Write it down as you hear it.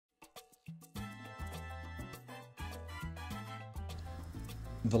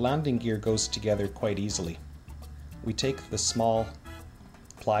The landing gear goes together quite easily. We take the small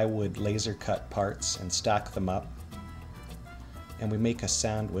plywood laser cut parts and stack them up, and we make a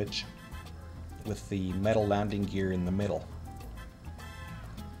sandwich with the metal landing gear in the middle.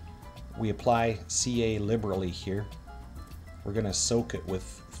 We apply CA liberally here. We're going to soak it with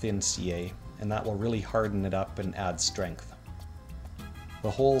thin CA, and that will really harden it up and add strength. The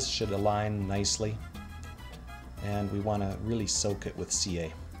holes should align nicely, and we want to really soak it with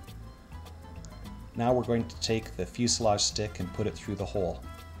CA. Now we're going to take the fuselage stick and put it through the hole.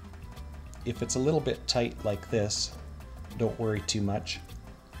 If it's a little bit tight like this, don't worry too much.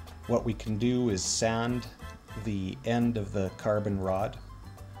 What we can do is sand the end of the carbon rod,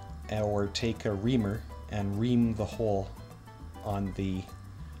 or take a reamer and ream the hole on the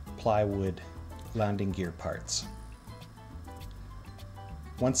plywood landing gear parts.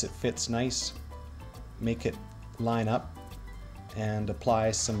 Once it fits nice, make it line up and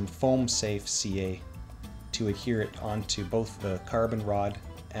apply some foam safe CA to adhere it onto both the carbon rod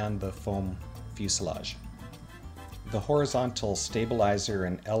and the foam fuselage. The horizontal stabilizer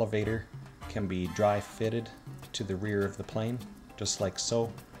and elevator can be dry fitted to the rear of the plane, just like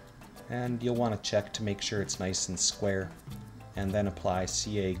so, and you'll want to check to make sure it's nice and square, and then apply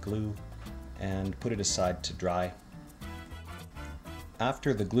CA glue and put it aside to dry.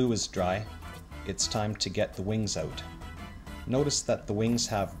 After the glue is dry, it's time to get the wings out. Notice that the wings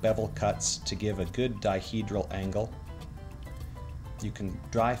have bevel cuts to give a good dihedral angle. You can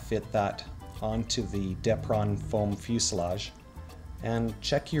dry fit that onto the Depron foam fuselage and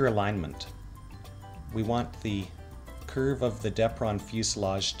check your alignment. We want the curve of the Depron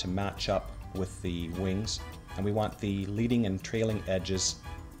fuselage to match up with the wings, and we want the leading and trailing edges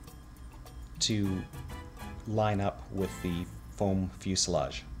to line up with the foam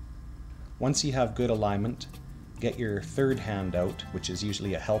fuselage. Once you have good alignment, get your third hand out, which is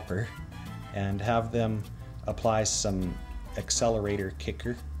usually a helper, and have them apply some accelerator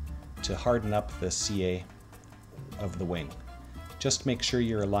kicker to harden up the CA of the wing. Just make sure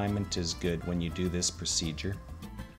your alignment is good when you do this procedure.